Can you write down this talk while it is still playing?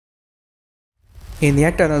In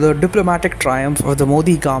yet another diplomatic triumph of the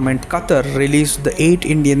Modi government, Qatar released the 8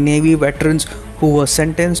 Indian Navy veterans who were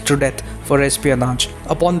sentenced to death for espionage.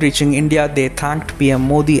 Upon reaching India, they thanked PM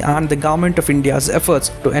Modi and the Government of India's efforts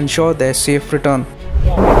to ensure their safe return.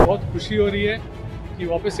 बहुत खुशी हो रही है कि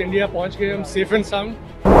वापस India पहुंच गए हम safe and sound.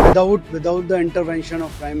 Without the intervention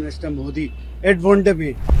of Prime Minister Modi, it wouldn't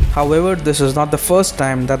be. However, this is not the first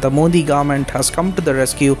time that the Modi government has come to the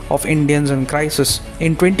rescue of Indians in crisis.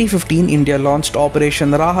 In 2015, India launched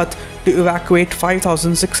Operation Rahat to evacuate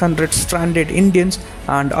 5,600 stranded Indians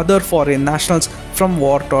and other foreign nationals from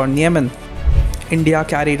war-torn Yemen. India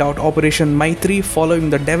carried out Operation Maitri following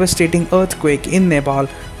the devastating earthquake in Nepal,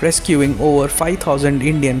 rescuing over 5,000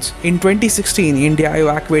 Indians. In 2016, India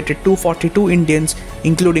evacuated 242 Indians,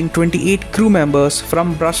 including 28 crew members,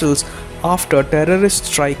 from Brussels after terrorist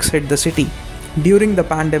strikes hit the city. During the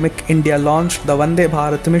pandemic, India launched the Vande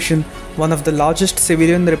Bharat mission, one of the largest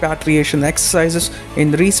civilian repatriation exercises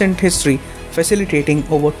in recent history, facilitating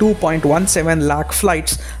over 2.17 lakh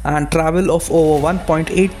flights and travel of over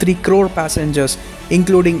 1.83 crore passengers,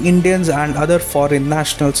 including Indians and other foreign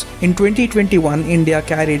nationals. In 2021, India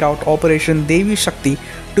carried out Operation Devi Shakti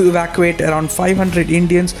to evacuate around 500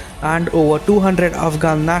 Indians and over 200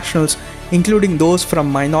 Afghan nationals, including those from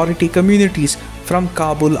minority communities, from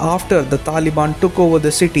Kabul after the Taliban took over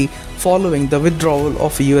the city following the withdrawal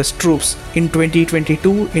of US troops. In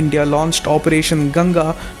 2022, India launched Operation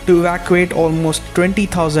Ganga to evacuate almost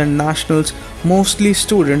 20,000 nationals, mostly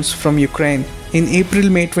students, from Ukraine. In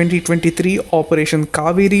April-May 2023, Operation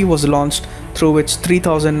Kaveri was launched, through which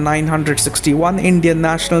 3,961 Indian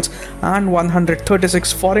nationals and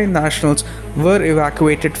 136 foreign nationals were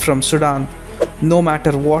evacuated from Sudan. No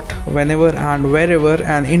matter what, whenever and wherever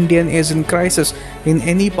an Indian is in crisis in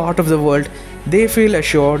any part of the world, they feel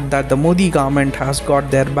assured that the Modi government has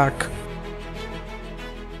got their back.